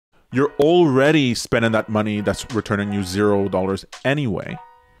you're already spending that money that's returning you $0 anyway.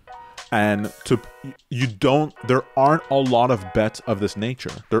 And there aren't a lot of bets of this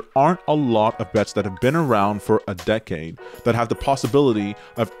nature. There aren't a lot of bets that have been around for a decade that have the possibility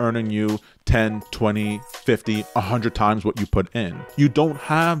of earning you 10, 20, 50, 100 times what you put in. You don't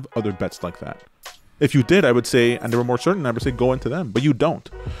have other bets like that. If you did, I would say, and they were more certain, I would say go into them, but you don't.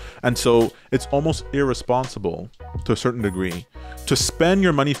 And so it's almost irresponsible to a certain degree to spend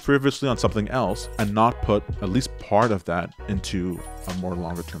your money frivolously on something else and not put at least part of that into a more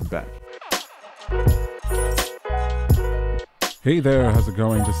longer term bet. Hey there, how's it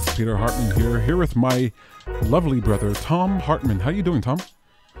going? This is Peter Hartman here with my lovely brother, Tom Hartman. How you doing, Tom?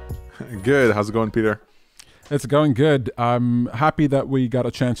 Good. How's it going, Peter? It's going good. I'm happy that we got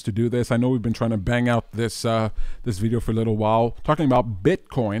a chance to do this. I know we've been trying to bang out this this video for a little while, talking about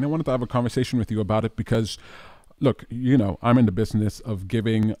Bitcoin. I wanted to have a conversation with you about it because, look, you know, I'm in the business of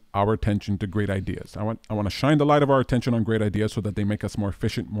giving our attention to great ideas. I want to shine the light of our attention on great ideas so that they make us more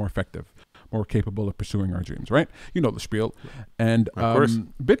efficient, more effective, more capable of pursuing our dreams, right? You know the spiel. And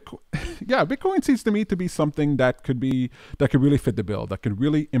Bitcoin seems to me to be something that could really fit the bill, that could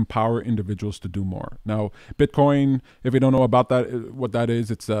really empower individuals to do more. Now, Bitcoin, if you don't know about that, what that is,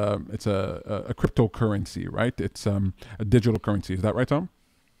 it's a cryptocurrency, right? It's a digital currency. Is that right, Tom?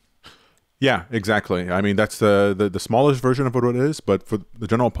 Yeah, exactly. I mean, that's the smallest version of what it is, but for the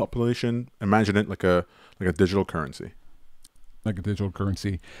general population, imagine it like a digital currency. Like a digital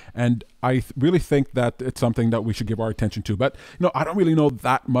currency. And I really think that it's something that we should give our attention to. But, you know, I don't really know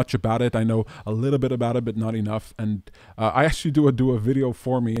that much about it. I know a little bit about it, but not enough. And I asked you to do a video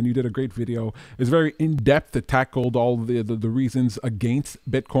for me, and you did a great video. It's very in-depth. It tackled all the reasons against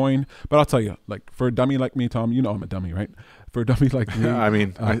Bitcoin. But I'll tell you, like, for a dummy like me, Tom, you know I'm a dummy, right? For a dummy like me. I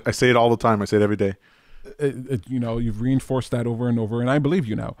mean, I say it all the time. I say it every day. You know, you've reinforced that over and over, and I believe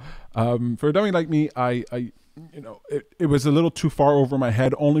you now. For a dummy like me, you know, it was a little too far over my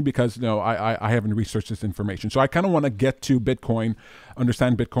head, only because, you know, I haven't researched this information. So I kind of want to get to Bitcoin,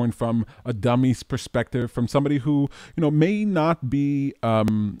 understand Bitcoin from a dummy's perspective, from somebody who, you know, may not be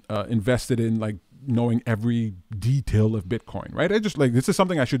invested in, like, knowing every detail of Bitcoin, right? I just, like, this is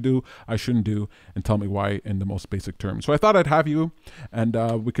something I should do, I shouldn't do, and tell me why in the most basic terms. So I thought I'd have you, and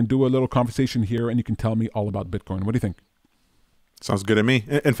we can do a little conversation here, and you can tell me all about Bitcoin. What do you think? Sounds good to me.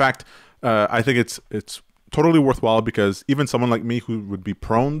 In fact, I think it's totally worthwhile, because even someone like me who would be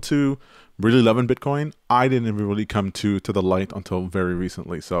prone to really loving Bitcoin, I didn't even really come to the light until very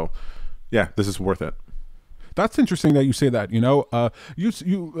recently. So yeah, this is worth it. That's interesting that you say that. You know, you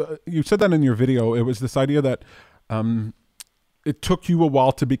said that in your video. It was this idea that it took you a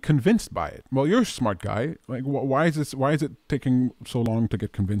while to be convinced by it. Well, you're a smart guy. Like, why is it taking so long to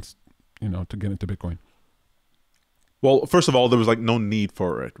get convinced, you know, to get into Bitcoin? Well, first of all, there was like no need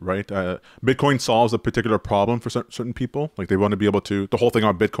for it, right? Bitcoin solves a particular problem for certain people. Like, they want to be able to, the whole thing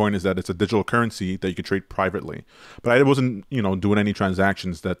about Bitcoin is that it's a digital currency that you can trade privately. But I wasn't, you know, doing any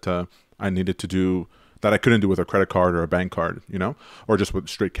transactions that I needed to do that I couldn't do with a credit card or a bank card, you know, or just with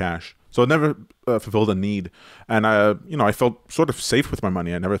straight cash. So it never fulfilled a need. And you know, I felt sort of safe with my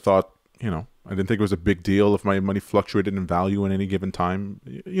money. I never thought, you know, I didn't think it was a big deal if my money fluctuated in value in any given time.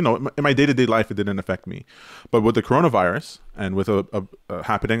 You know, in my day-to-day life, it didn't affect me. But with the coronavirus and with a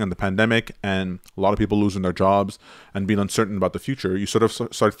happening and the pandemic and a lot of people losing their jobs and being uncertain about the future, you sort of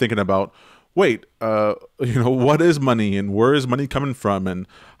start thinking about, wait, you know, what is money and where is money coming from and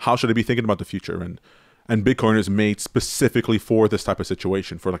how should I be thinking about the future? And Bitcoin is made specifically for this type of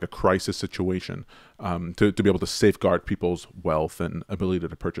situation, for like a crisis situation, to be able to safeguard people's wealth and ability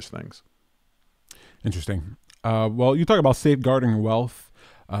to purchase things. Interesting. Well, you talk about safeguarding wealth.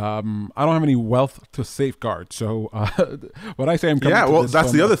 I don't have any wealth to safeguard. So what I say, I'm coming to well, this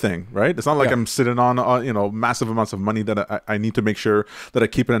that's the other thing, right? It's not like Yeah. I'm sitting on, you know, massive amounts of money that I need to make sure that I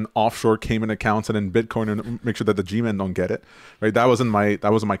keep it in offshore Cayman accounts and in Bitcoin and make sure that the G-men don't get it, right? That wasn't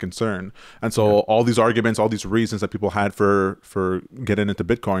my concern. And so all these arguments, all these reasons that people had for getting into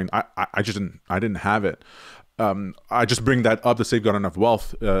Bitcoin, I didn't have it. I just bring that up to safeguarding of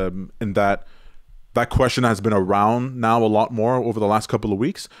wealth, in that question has been around now a lot more over the last couple of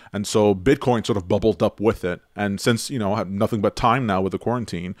weeks. And so Bitcoin sort of bubbled up with it. And since, you know, I have nothing but time now with the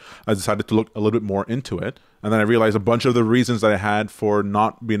quarantine, I decided to look a little bit more into it. And then I realized a bunch of the reasons that I had for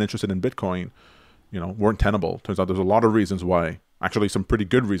not being interested in Bitcoin, you know, weren't tenable. Turns out there's a lot of reasons why, actually some pretty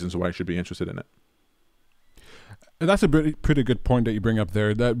good reasons why I should be interested in it. And that's a pretty good point that you bring up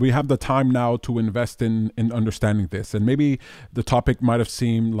there, that we have the time now to invest in understanding this. And maybe the topic might have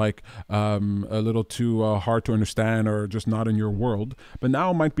seemed like a little too hard to understand or just not in your world. But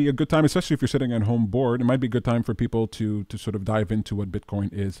now might be a good time, especially if you're sitting at home bored, it might be a good time for people to sort of dive into what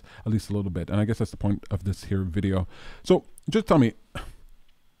Bitcoin is, at least a little bit. And I guess that's the point of this here video. So just tell me,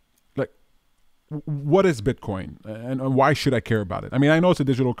 like, what is Bitcoin and why should I care about it? I mean, I know it's a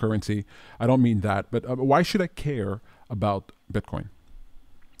digital currency. I don't mean that, but why should I care about Bitcoin?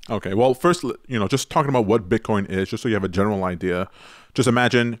 Okay, well, first, just talking about what Bitcoin is, just so you have a general idea, just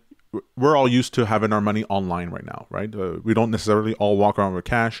imagine we're all used to having our money online right now, right? We don't necessarily all walk around with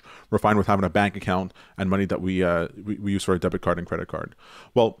cash. We're fine with having a bank account and money that we use for a debit card and credit card.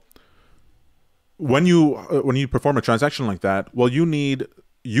 Well, when you perform a transaction like that, well, you need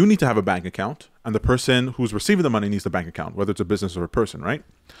to have a bank account, and the person who's receiving the money needs the bank account, whether it's a business or a person, right?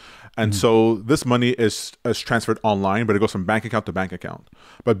 And so this money is transferred online, but it goes from bank account to bank account.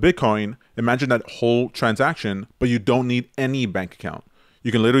 But Bitcoin, imagine that whole transaction, but you don't need any bank account.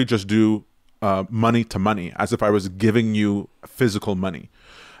 You can literally just do money to money, as if I was giving you physical money.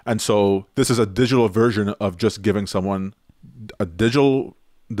 And so this is a digital version of just giving someone a digital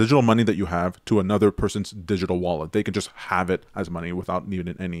money that you have to another person's digital wallet. They can just have it as money without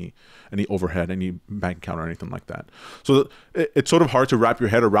needing any overhead, any bank account or anything like that. So it's sort of hard to wrap your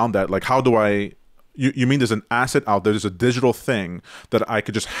head around that. Like, how do you mean there's an asset out there, there's a digital thing that I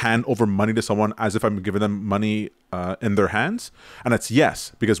could just hand over money to someone as if I'm giving them money in their hands? And it's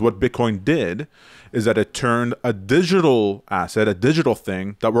yes, because what Bitcoin did is that it turned a digital asset, a digital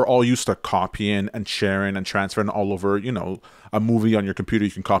thing that we're all used to copying and sharing and transferring all over, a movie on your computer,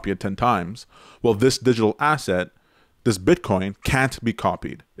 you can copy it 10 times. Well, this digital asset, this Bitcoin, can't be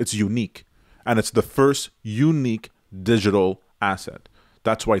copied. It's unique. And it's the first unique digital asset.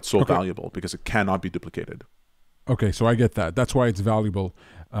 That's why it's so valuable, because it cannot be duplicated. Okay, so I get that. That's why it's valuable.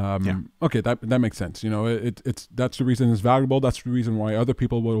 Okay, that makes sense. It's that's the reason it's valuable. That's the reason why other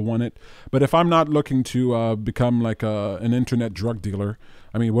people will want it. But if I'm not looking to become like an internet drug dealer,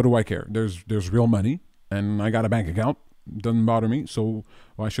 I mean, what do I care? There's real money, and I got a bank account. Doesn't bother me. So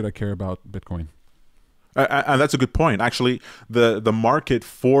why should I care about Bitcoin? And that's a good point. Actually, the market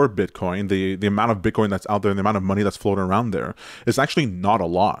for Bitcoin, the amount of Bitcoin that's out there, and the amount of money that's floating around there, is actually not a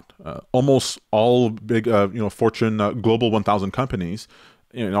lot. Almost all big, Fortune Global 1000 companies,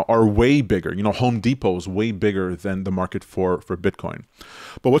 are way bigger. Home Depot is way bigger than the market for Bitcoin.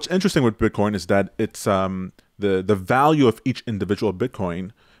 But what's interesting with Bitcoin is that it's the value of each individual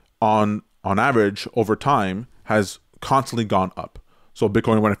Bitcoin on average over time has constantly gone up. So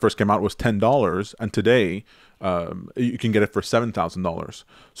Bitcoin, when it first came out, was $10, and today you can get it for $7,000.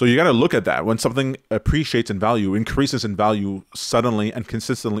 So you got to look at that. When something appreciates in value, increases in value suddenly and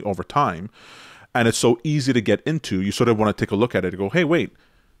consistently over time, and it's so easy to get into, you sort of want to take a look at it and go, hey, wait,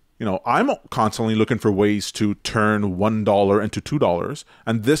 I'm constantly looking for ways to turn $1 into $2,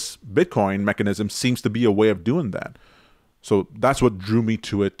 and this Bitcoin mechanism seems to be a way of doing that. So that's what drew me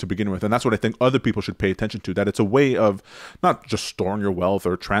to it to begin with. And that's what I think other people should pay attention to, that it's a way of not just storing your wealth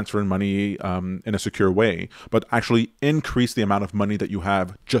or transferring money in a secure way, but actually increase the amount of money that you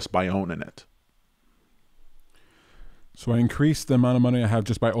have just by owning it. So I increase the amount of money I have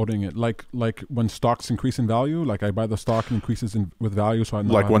just by owning it, like when stocks increase in value. Like I buy the stock and increases with value. So I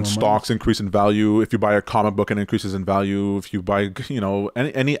know like when stocks increase in value. If you buy a comic book and it increases in value. If you buy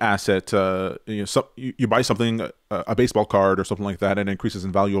any asset, you buy something, a baseball card or something like that, and it increases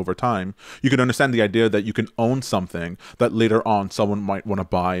in value over time. You can understand the idea that you can own something that later on someone might want to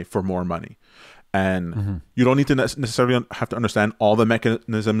buy for more money. And you don't need to necessarily have to understand all the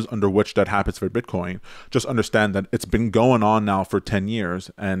mechanisms under which that happens for Bitcoin. Just understand that it's been going on now for 10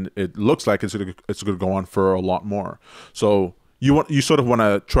 years, and it looks like it's going to go on for a lot more. So you sort of want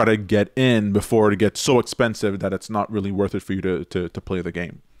to try to get in before it gets so expensive that it's not really worth it for you to play the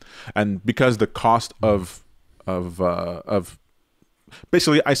game. And because the cost of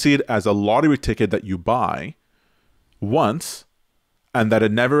basically, I see it as a lottery ticket that you buy once, and that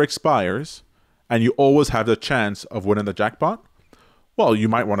it never expires, and you always have the chance of winning the jackpot. Well, you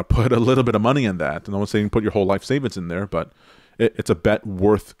might want to put a little bit of money in that. And no one's saying put your whole life savings in there, but it's a bet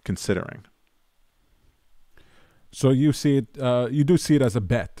worth considering. So you see it, you do see it as a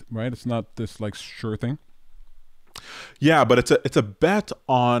bet, right? It's not this like sure thing. Yeah, but it's a bet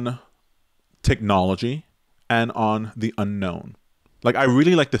on technology and on the unknown. Like, I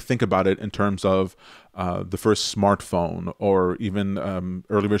really like to think about it in terms of the first smartphone, or even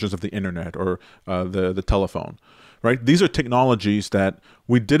early versions of the internet, or the telephone, right? These are technologies that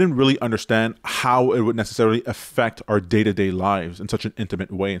we didn't really understand how it would necessarily affect our day-to-day lives in such an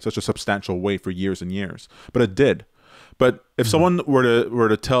intimate way, in such a substantial way for years and years. But it did. But if someone were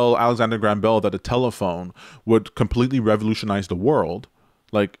to tell Alexander Graham Bell that a telephone would completely revolutionize the world,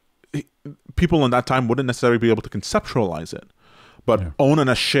 like people in that time wouldn't necessarily be able to conceptualize it. But owning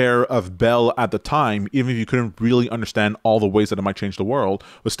a share of Bell at the time, even if you couldn't really understand all the ways that it might change the world,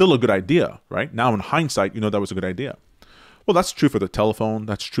 was still a good idea, right? Now in hindsight, you know that was a good idea. Well, that's true for the telephone.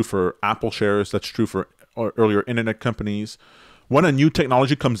 That's true for Apple shares. That's true for earlier internet companies. When a new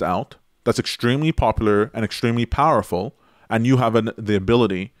technology comes out that's extremely popular and extremely powerful, and you have the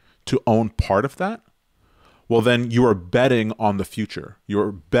ability to own part of that, well, then you are betting on the future.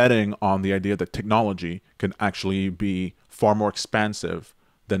 You're betting on the idea that technology can actually be far more expansive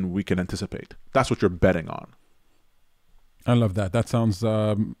than we can anticipate. That's what you're betting on. I love that. That sounds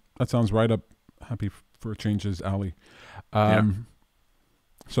right up Happy for Change's alley.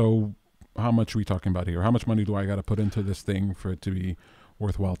 So how much are we talking about here? How much money do I got to put into this thing for it to be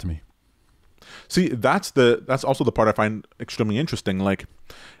worthwhile to me? See, that's also the part I find extremely interesting. Like,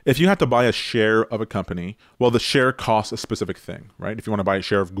 if you had to buy a share of a company, well, the share costs a specific thing, right? If you want to buy a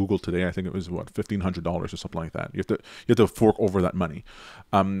share of Google today, I think it was what, $1,500 or something like that. You have to fork over that money.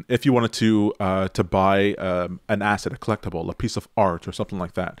 If you wanted to buy an asset, a collectible, a piece of art, or something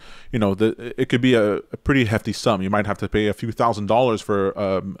like that, you know, it could be a pretty hefty sum. You might have to pay a few $1,000s for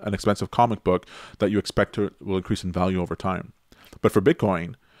an expensive comic book that you expect will increase in value over time. But for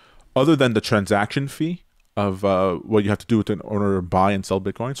Bitcoin, other than the transaction fee of what you have to do in order to buy and sell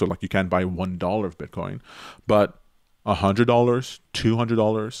Bitcoin, so like you can't buy $1 of Bitcoin, but $100,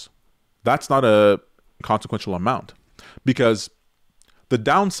 $200, that's not a consequential amount, because the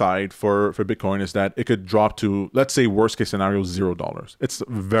downside for Bitcoin is that it could drop to, let's say, worst case scenario, $0. It's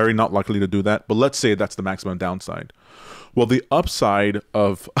very not likely to do that, but let's say that's the maximum downside. Well, the upside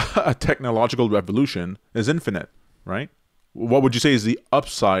of a technological revolution is infinite, right? What would you say is the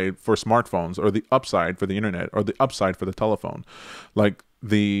upside for smartphones, or the upside for the internet, or the upside for the telephone? Like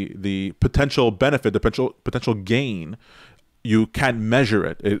the potential benefit, the potential gain, you can't measure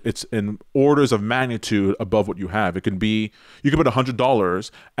it. It's in orders of magnitude above what you have. It can be, you could put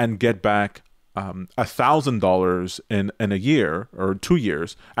 $100 and get back $1,000 in a year or 2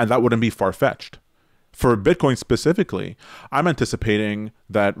 years, and that wouldn't be far-fetched. For Bitcoin specifically, I'm anticipating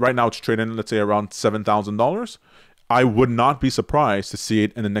that right now it's trading, let's say, around $7,000. I would not be surprised to see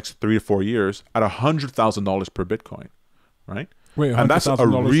it in the next 3 to 4 years at $100,000 per Bitcoin, right? Wait, and that's a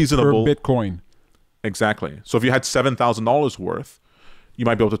reasonable per Bitcoin. Exactly. So if you had $7,000 worth, you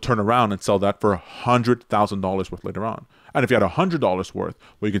might be able to turn around and sell that for $100,000 worth later on. And if you had $100 worth,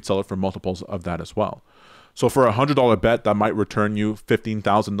 well, you could sell it for multiples of that as well. So for a $100 bet that might return you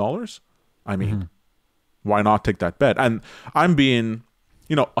 $15,000, I mean, why not take that bet? And I'm being,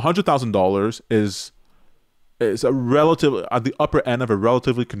 $100,000 is a relative at the upper end of a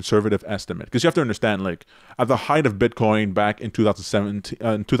relatively conservative estimate, because you have to understand, like, at the height of Bitcoin back in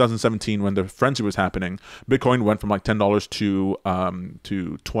 2017 when the frenzy was happening, Bitcoin went from like $10 to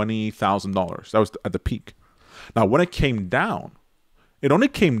 $20,000. That was at the peak. Now, when it came down,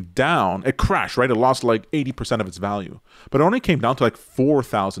 it crashed, right? It lost like 80% of its value, but it only came down to like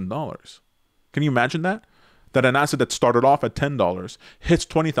 $4,000. Can you imagine that? That an asset that started off at $10 hits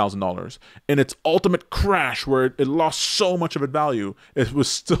 $20,000 in its ultimate crash, where it lost so much of its value, it was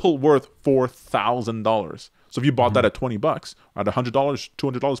still worth $4,000. So if you bought that at $20, at $100,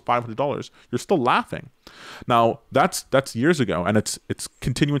 $200, $500, you're still laughing. Now that's years ago, and it's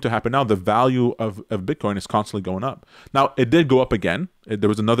continuing to happen now. The value of Bitcoin is constantly going up. Now it did go up again. There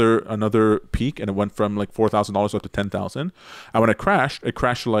was another peak, and it went from like $4,000 up to $10,000. And when it crashed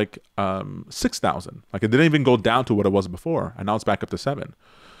to like $6,000. Like, it didn't even go down to what it was before, and now it's back up to $7,000.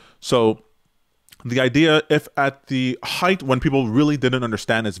 So the idea, if at the height when people really didn't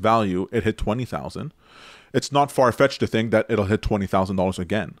understand its value, it hit $20,000, it's not far-fetched to think that it'll hit $20,000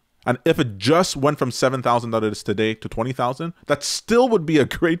 again. And if it just went from $7,000 that it is today to $20,000, that still would be a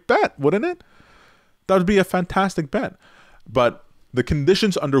great bet, wouldn't it? That would be a fantastic bet. But the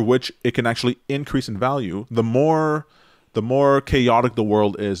conditions under which it can actually increase in value, the more chaotic the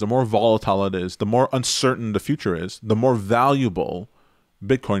world is, the more volatile it is, the more uncertain the future is, the more valuable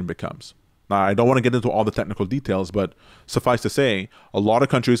Bitcoin becomes. Now, I don't want to get into all the technical details, but suffice to say, a lot of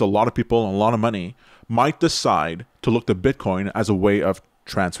countries, a lot of people, and a lot of money might decide to look to Bitcoin as a way of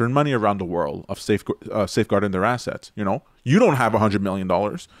transferring money around the world, of safeguarding their assets. You don't have $100 million,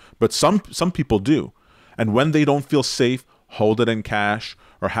 but some people do. And when they don't feel safe, hold it in cash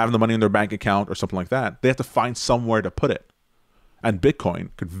or have the money in their bank account or something like that, they have to find somewhere to put it. And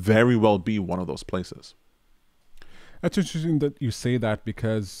Bitcoin could very well be one of those places. That's interesting that you say that,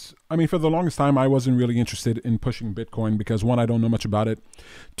 because, I mean, for the longest time, I wasn't really interested in pushing Bitcoin because, one, I don't know much about it.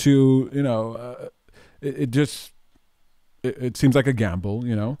 Two, it just, it seems like a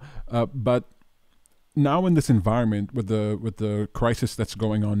gamble, but now in this environment with the crisis that's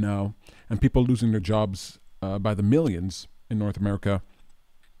going on now and people losing their jobs by the millions in North America,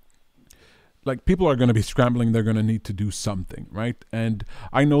 like people are going to be scrambling. They're going to need to do something, right? And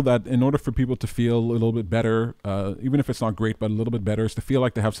I know that in order for people to feel a little bit better, even if it's not great, but a little bit better, is to feel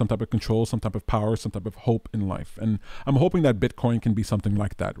like they have some type of control, some type of power, some type of hope in life. And I'm hoping that Bitcoin can be something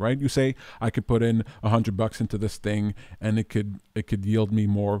like that, right? You say I could put in $100 into this thing, and it could yield me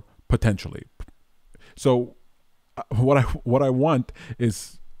more potentially. So what I want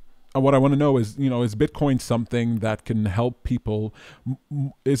is. What I want to know is, is Bitcoin something that can help people?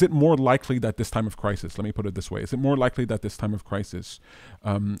 Is it more likely that this time of crisis, let me put it this way, is it more likely that this time of crisis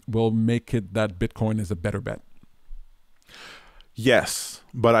will make it that Bitcoin is a better bet? Yes,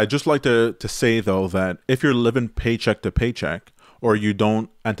 but I just like to say, though, that if you're living paycheck to paycheck, or you don't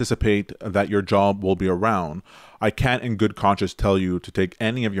anticipate that your job will be around, I can't in good conscience tell you to take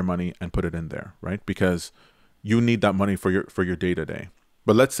any of your money and put it in there, right? Because you need that money for your day-to-day.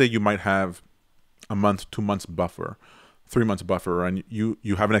 But let's say you might have a month, 2 months buffer, 3 months buffer, and you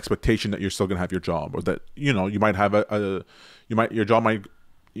have an expectation that you're still going to have your job, or that you might have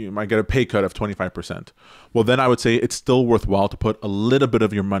you might get a pay cut of 25%. Well, then I would say it's still worthwhile to put a little bit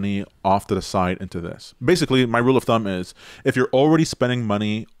of your money off to the side into this. Basically, my rule of thumb is if you're already spending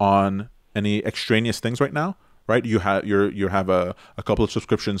money on any extraneous things right now, right? You have a couple of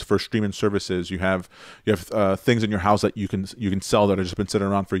subscriptions for streaming services. You have things in your house that you can sell that have just been sitting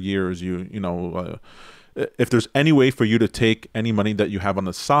around for years. If there's any way for you to take any money that you have on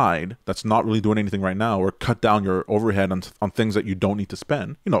the side that's not really doing anything right now, or cut down your overhead on things that you don't need to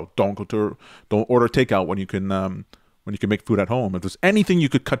spend, don't order takeout when you can make food at home. If there's anything you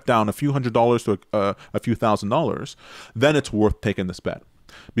could cut down a few $100s to a few $1,000s, then it's worth taking this bet.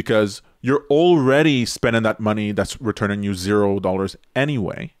 Because you're already spending that money that's returning you $0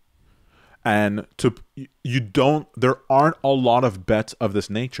 anyway. And there aren't a lot of bets of this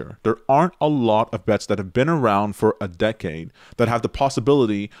nature. There aren't a lot of bets that have been around for a decade that have the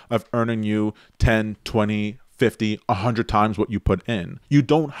possibility of earning you 10, 20, 50, 100 times what you put in. You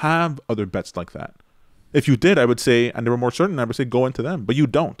don't have other bets like that. If you did, I would say, and they were more certain, I would say go into them, but you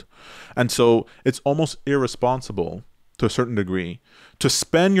don't. And so it's almost irresponsible to a certain degree to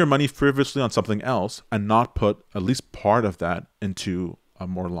spend your money frivolously on something else and not put at least part of that into a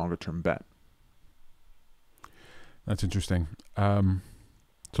more longer term bet. That's interesting.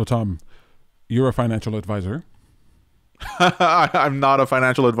 So Tom, you're a financial advisor. I'm not a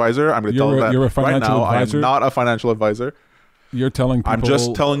financial advisor. I'm going to tell you that you're a financial right now. advisor. I am not a financial advisor. You're telling people. I'm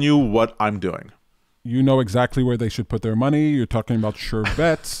just telling you what I'm doing. You know exactly where they should put their money. You're talking about sure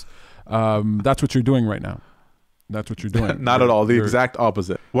bets. That's what you're doing right now. That's what you're doing. Not at all. The exact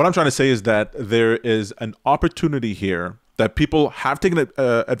opposite. What I'm trying to say is that there is an opportunity here that people have taken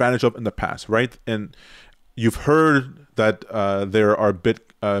advantage of in the past, right? And you've heard that there are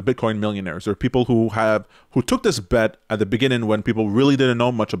Bitcoin millionaires. There are people who took this bet at the beginning when people really didn't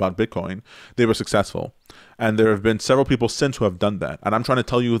know much about Bitcoin. They were successful. And there have been several people since who have done that. And I'm trying to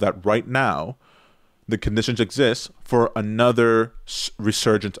tell you that right now, the conditions exist for another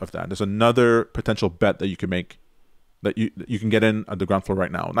resurgence of that. There's another potential bet that you can make, that you can get in at the ground floor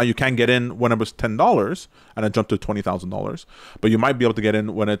right now. Now you can get in when it was $10 and it jumped to $20,000, but you might be able to get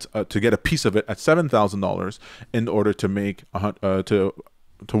in when it's to get a piece of it at $7,000 in order to make to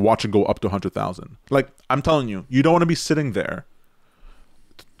watch it go up to 100,000. Like I'm telling you, you don't want to be sitting there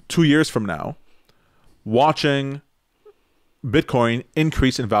 2 years from now watching Bitcoin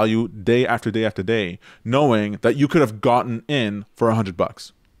increase in value day after day after day, knowing that you could have gotten in for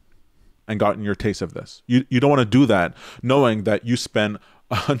 $100 and gotten your taste of this. You don't want to do that knowing that you spend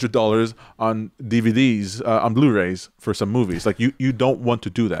 $100 on DVDs, on Blu-rays for some movies. Like you don't want to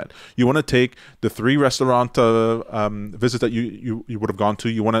do that. You want to take the 3 restaurant visits that you would have gone to.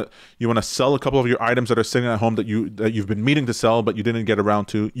 You want to sell a couple of your items that are sitting at home that you've been meaning to sell but you didn't get around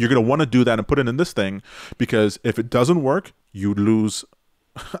to. You're going to want to do that and put it in this thing, because if it doesn't work, you lose.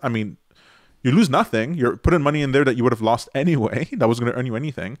 I mean, you lose nothing. You're putting money in there that you would have lost anyway. That wasn't going to earn you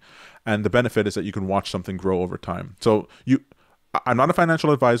anything. And the benefit is that you can watch something grow over time. So I'm not a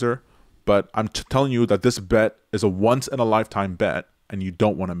financial advisor, but I'm telling you that this bet is a once in a lifetime bet, and you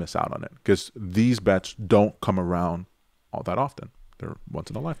don't want to miss out on it, because these bets don't come around all that often. They're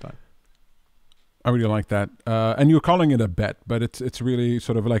once in a lifetime. I really like that. And you're calling it a bet, but it's really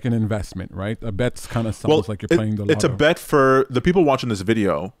sort of like an investment, right? A bet kind of sounds like you're playing the lotto. It's a bet for the people watching this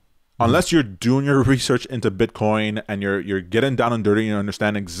video. Unless you're doing your research into Bitcoin and you're getting down and dirty and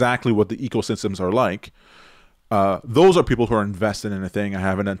understand exactly what the ecosystems are like, those are people who are invested in a thing and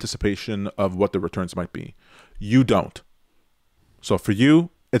have an anticipation of what the returns might be. You don't. So for you,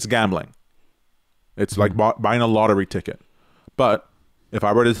 it's gambling. It's like buying a lottery ticket. But if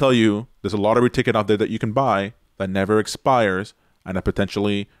I were to tell you there's a lottery ticket out there that you can buy that never expires and that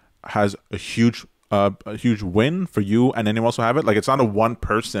potentially has a huge win for you and anyone else who have it, like it's not a one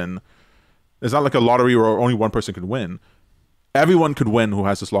person. It's not like a lottery where only one person could win. Everyone could win who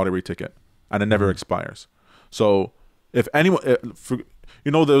has this lottery ticket, and it never expires. So if anyone,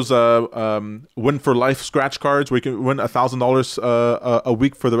 those win for life scratch cards where you can win $1,000 a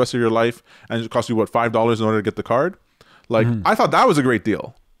week for the rest of your life, and it costs you what, $5 in order to get the card. Like I thought that was a great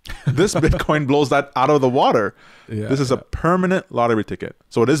deal. This Bitcoin blows that out of the water. Yeah, this is a permanent lottery ticket.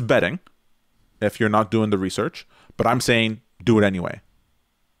 So it is betting if you're not doing the research, but I'm saying do it anyway.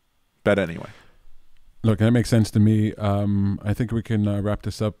 Bet anyway. Look, that makes sense to me. I think we can wrap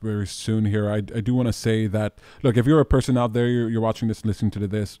this up very soon here. I do want to say that, look, if you're a person out there, you're watching this, listening to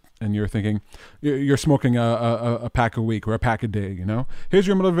this, and you're thinking, you're smoking a pack a week or a pack a day, here's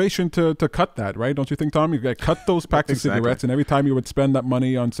your motivation to cut that, right? Don't you think, Tom? You got to cut those packs of cigarettes, and every time you would spend that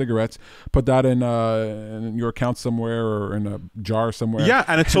money on cigarettes, put that in your account somewhere or in a jar somewhere. Yeah,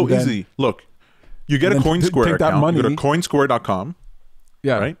 and it's so easy. Look, you get a CoinSquare account. You go to coinsquare.com.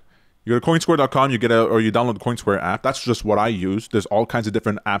 Yeah. Right? You go to coinsquare.com, you download the CoinSquare app. That's just what I use. There's all kinds of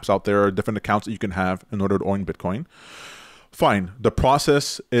different apps out there, different accounts that you can have in order to own Bitcoin. Fine. The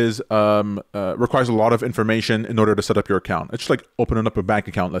process is requires a lot of information in order to set up your account. It's just like opening up a bank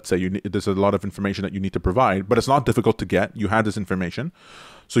account. Let's say there's a lot of information that you need to provide, but it's not difficult to get. You have this information.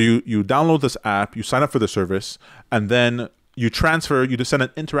 So you download this app, you sign up for the service, and then you just send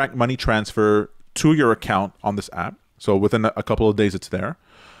an Interact money transfer to your account on this app. So within a couple of days, it's there.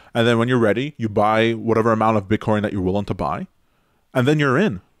 And then when you're ready, you buy whatever amount of Bitcoin that you're willing to buy, and then you're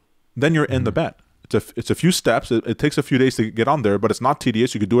in. Then you're in the bet. It's a few steps. It takes a few days to get on there, but it's not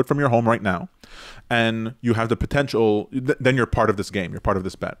tedious. You could do it from your home right now, and you have the potential. Then you're part of this game. You're part of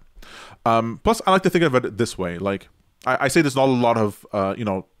this bet. Plus, I like to think of it this way. Like I say, there's not a lot of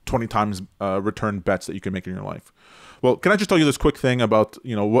 20 times return bets that you can make in your life. Well, can I just tell you this quick thing about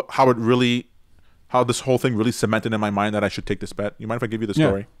how this whole thing really cemented in my mind that I should take this bet? You mind if I give you the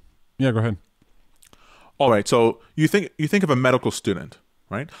story? Yeah, go ahead. All right. So you think of a medical student,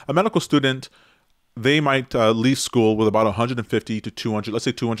 right? A medical student, they might leave school with about $150 to $200, let's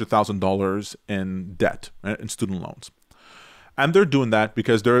say $200,000 in debt, right, in student loans, and they're doing that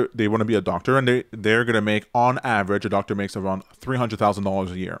because they want to be a doctor, and they're going to make, on average, a doctor makes around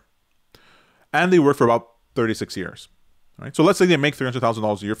 $300,000 a year, and they work for about 36 years. Right? So let's say they make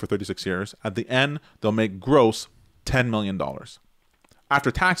 $300,000 a year for 36 years. At the end, they'll make gross $10 million. After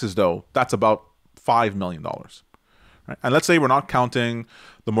taxes, though, that's about $5 million. Right? And let's say we're not counting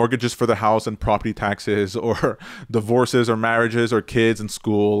the mortgages for the house and property taxes or divorces or marriages or kids and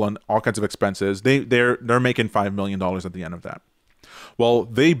school and all kinds of expenses. They're making $5 million at the end of that. Well,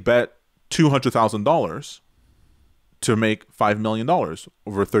 they bet $200,000 to make $5 million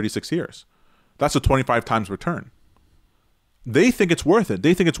over 36 years. That's a 25 times return. They think it's worth it.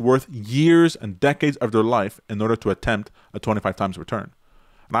 They think it's worth years and decades of their life in order to attempt a 25 times return.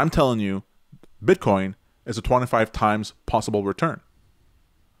 And I'm telling you, Bitcoin is a 25 times possible return.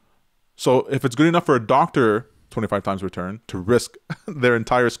 So if it's good enough for a doctor, 25 times return, to risk their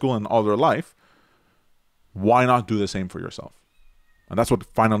entire school and all their life, why not do the same for yourself? And that's what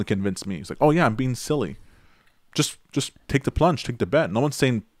finally convinced me. It's like, oh yeah, I'm being silly. Just take the plunge, take the bet. No one's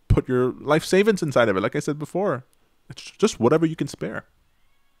saying put your life savings inside of it. Like I said before, it's just whatever you can spare.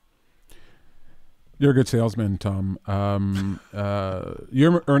 You're a good salesman, Tom.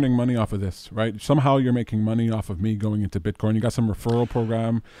 You're earning money off of this, right? Somehow you're making money off of me going into Bitcoin. You got some referral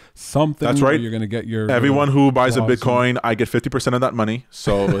program, something. That's right. You're going to get your everyone who buys a Bitcoin, I get 50% of that money.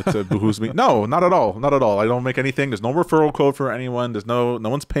 So it behooves me. No, not at all. Not at all. I don't make anything. There's no referral code for anyone. There's no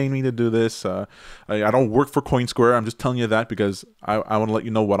one's paying me to do this. I don't work for CoinSquare. I'm just telling you that because I want to let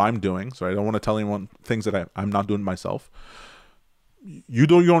you know what I'm doing. So I don't want to tell anyone things that I'm not doing myself. You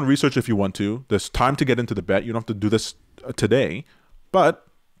do your own research if you want to. There's time to get into the bet. You don't have to do this today. But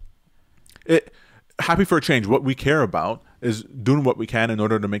happy for a change. What we care about is doing what we can in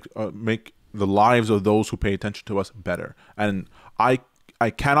order to make the lives of those who pay attention to us better. And I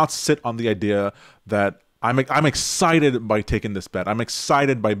cannot sit on the idea that I'm excited by taking this bet. I'm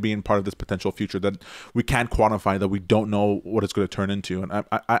excited by being part of this potential future that we can't quantify, that we don't know what it's going to turn into.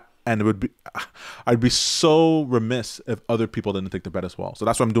 And I'd be so remiss if other people didn't take the bet as well. So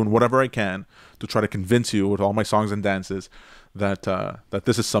that's why I'm doing whatever I can to try to convince you with all my songs and dances that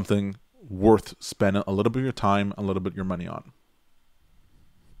this is something worth spending a little bit of your time, a little bit of your money on.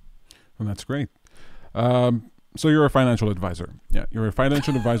 Well, that's great. So you're a financial advisor. Yeah, you're a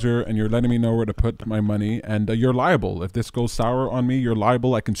financial advisor, and you're letting me know where to put my money. And you're liable if this goes sour on me. You're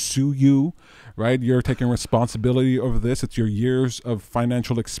liable. I can sue you, right? You're taking responsibility over this. It's your years of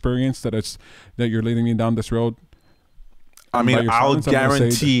financial experience that you're leading me down this road. I mean, I'll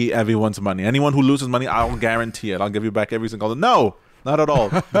guarantee everyone's money. Anyone who loses money, I'll guarantee it. I'll give you back every single. No, not at all.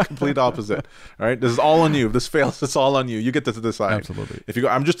 The complete opposite. All right, this is all on you. If this fails, it's all on you. You get to decide. Absolutely. If you go,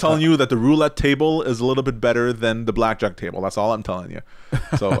 I'm just telling you that the roulette table is a little bit better than the blackjack table. That's all I'm telling you.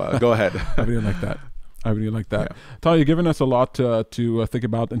 So go ahead. I really like that. I really like that. Yeah. Tom, you've given us a lot to think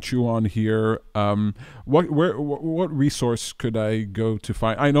about and chew on here. What resource could I go to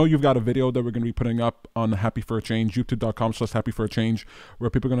find? I know you've got a video that we're going to be putting up on Happy for a Change, youtube.com/Happy for a Change, where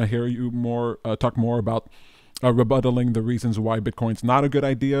people are going to hear you talk more about rebuttaling the reasons why Bitcoin's not a good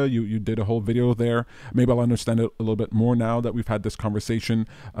idea. You did a whole video there. Maybe I'll understand it a little bit more now that we've had this conversation.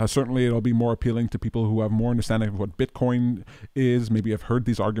 Certainly it'll be more appealing to people who have more understanding of what Bitcoin is. Maybe have heard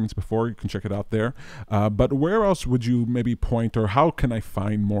these arguments before. You can check it out there. But where else would you maybe point, or how can I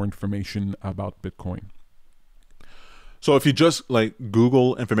find more information about Bitcoin? So if you just like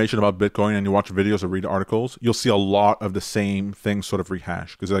Google information about Bitcoin and you watch videos or read articles, you'll see a lot of the same things sort of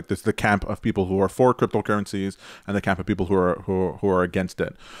rehashed, because like there's the camp of people who are for cryptocurrencies and the camp of people who are against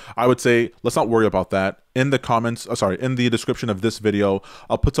it. I would say let's not worry about that. In the comments, in the description of this video,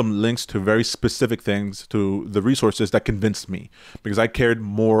 I'll put some links to very specific things, to the resources that convinced me, because I cared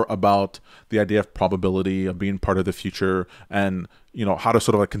more about the idea of probability, of being part of the future, and how to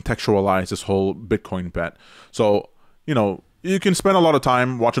sort of like contextualize this whole Bitcoin bet. So you can spend a lot of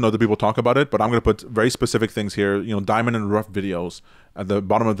time watching other people talk about it, but I'm going to put very specific things here, diamond and rough videos at the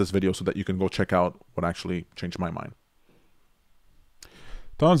bottom of this video so that you can go check out what actually changed my mind.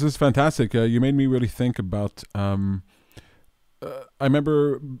 Tom, this is fantastic. You made me really think about, I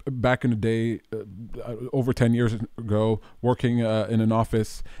remember back in the day, over 10 years ago, working in an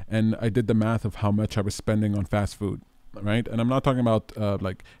office, and I did the math of how much I was spending on fast food. Right, and I'm not talking about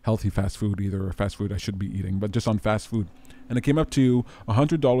like healthy fast food either, or fast food I should be eating, but just on fast food. And it came up to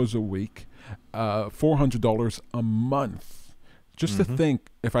 $100 a week, $400 a month. Just to think,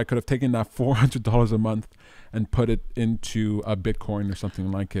 if I could have taken that $400 a month and put it into a Bitcoin or something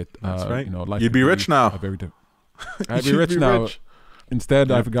like it. That's right. Life You'd be rich now. I'd be rich now. Instead,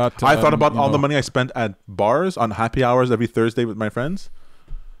 yeah. I've got. I thought about all the money I spent at bars on happy hours every Thursday with my friends.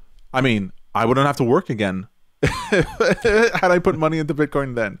 I mean, I wouldn't have to work again. Had I put money into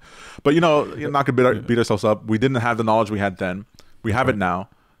Bitcoin then. But you're not gonna beat ourselves up. We didn't have the knowledge we had then. We have it now,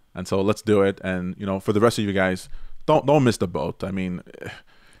 and so let's do it. And for the rest of you guys, don't miss the boat. I mean,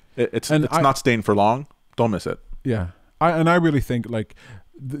 it's not staying for long. Don't miss it. Yeah, I really think like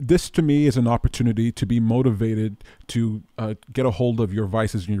this to me is an opportunity to be motivated to get a hold of your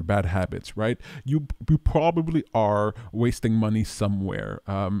vices and your bad habits, right? You probably are wasting money somewhere,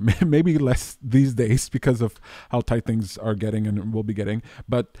 maybe less these days because of how tight things are getting and will be getting,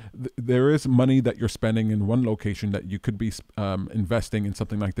 but there is money that you're spending in one location that you could be investing in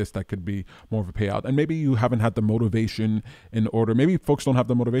something like this that could be more of a payout. And maybe you haven't had the motivation in order, maybe folks don't have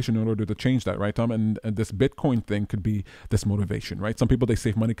the motivation in order to change that, right, Tom? And this Bitcoin thing could be this motivation, right? Some people, they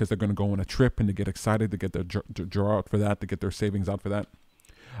save money because they're going to go on a trip and they get excited to get their draw out for that, to get their savings out for that.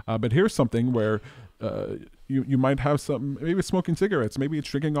 But here's something where you might have some, maybe it's smoking cigarettes, maybe it's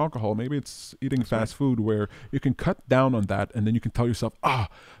drinking alcohol, maybe it's eating fast food, where you can cut down on that, and then you can tell yourself,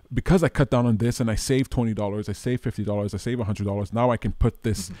 because I cut down on this and I save $20, I save $50, I save $100, now I can put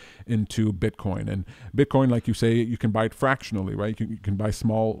this into Bitcoin. And Bitcoin, like you say, you can buy it fractionally, right? You can buy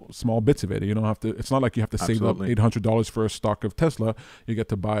small bits of it. You don't have to, it's not like you have to save up $800 for a stock of Tesla. You get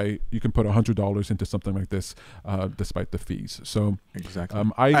to buy, you can put $100 into something like this, despite the fees. So exactly.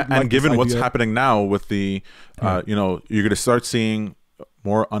 And given what's happening now with the, you're going to start seeing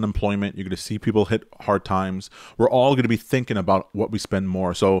more unemployment. You're going to see people hit hard times. We're all going to be thinking about what we spend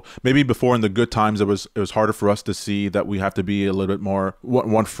more. So maybe before in the good times, it was harder for us to see that we have to be a little bit more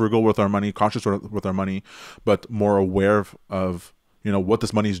frugal with our money, cautious with our money, but more aware of what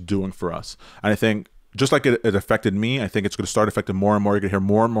this money is doing for us. And I think just like it affected me, I think it's going to start affecting more and more. You're going to hear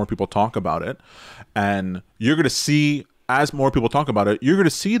more and more people talk about it, and you're going to see, as more people talk about it, you're going to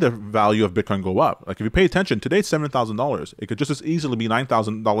see the value of Bitcoin go up. Like if you pay attention, today it's $7,000. It could just as easily be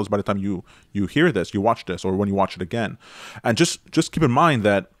 $9,000 by the time you hear this, you watch this, or when you watch it again. And just keep in mind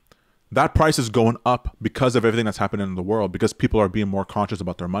that price is going up because of everything that's happening in the world, because people are being more conscious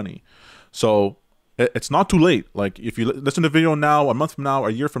about their money. So it's not too late. Like if you listen to the video now, a month from now,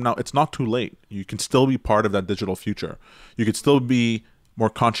 a year from now, it's not too late. You can still be part of that digital future. You could still be more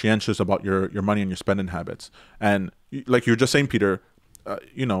conscientious about your money and your spending habits. And like you were just saying, Peter,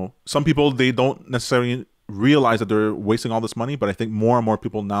 some people, they don't necessarily realize that they're wasting all this money, but I think more and more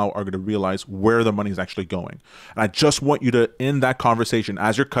people now are going to realize where the money is actually going. And I just want you to, in that conversation,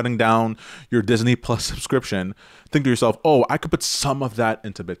 as you're cutting down your Disney Plus subscription, think to yourself, oh, I could put some of that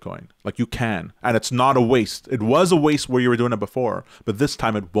into Bitcoin. Like, you can. And it's not a waste. It was a waste where you were doing it before, but this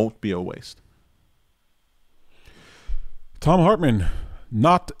time it won't be a waste. Tom Hartman,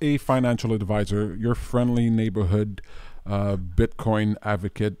 not a financial advisor, your friendly neighborhood Bitcoin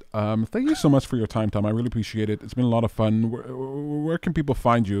advocate. Thank you so much for your time, Tom. I really appreciate it. It's been a lot of fun. Where can people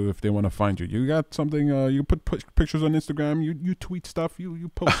find you if they want to find you? You got something? You put pictures on Instagram. You tweet stuff.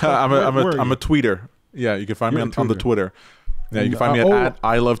 You post stuff. I'm a tweeter. Yeah, you can find me on the Twitter. Yeah, you can find me at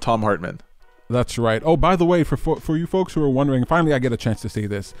I Love Tom Hartman. That's right. Oh, by the way, for you folks who are wondering, finally I get a chance to say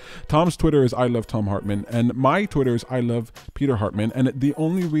this. Tom's Twitter is I Love Tom Hartman, and my Twitter is I Love Peter Hartman. And the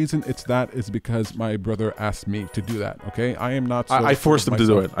only reason it's that is because my brother asked me to do that. Okay, I am not. I forced him to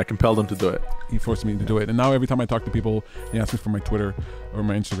do it. I compelled him to do it. He forced me to do it, and now every time I talk to people, they ask me for my Twitter or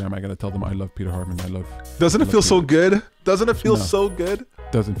my Instagram, I gotta tell them I love Peter Hartman. Doesn't it feel so good? Doesn't it feel so good?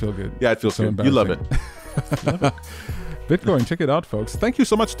 Doesn't feel good. Yeah, it feels so good. You love it. Love it. Bitcoin, check it out, folks. Thank you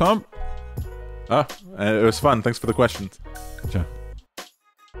so much, Tom. It was fun. Thanks for the questions. Ciao.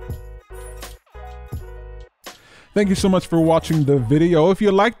 Thank you so much for watching the video. If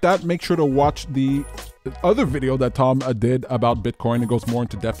you like that, make sure to watch the other video that Tom did about Bitcoin. It goes more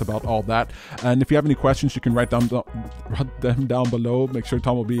into depth about all that. And if you have any questions, you can write them down below. Make sure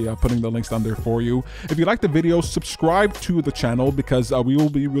Tom will be putting the links down there for you. If you like the video, subscribe to the channel because we will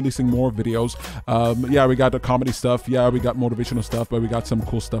be releasing more videos. Yeah, we got the comedy stuff. Yeah, we got motivational stuff, but we got some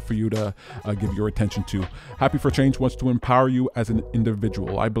cool stuff for you to give your attention to. Happy for Change wants to empower you as an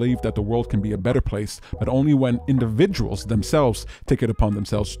individual. I believe that the world can be a better place, but only when individuals themselves take it upon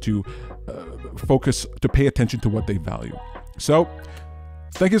themselves to focus, to pay attention to what they value. So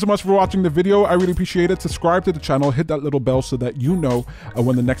thank you so much for watching the video. I really appreciate it. Subscribe to the channel, hit that little bell so that you know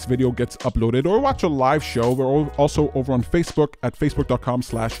when the next video gets uploaded, or watch a live show. We're also over on Facebook at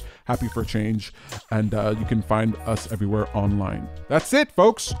facebook.com/happyforchange, and you can find us everywhere online. That's it,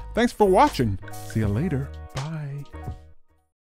 folks. Thanks for watching. See you later. Bye.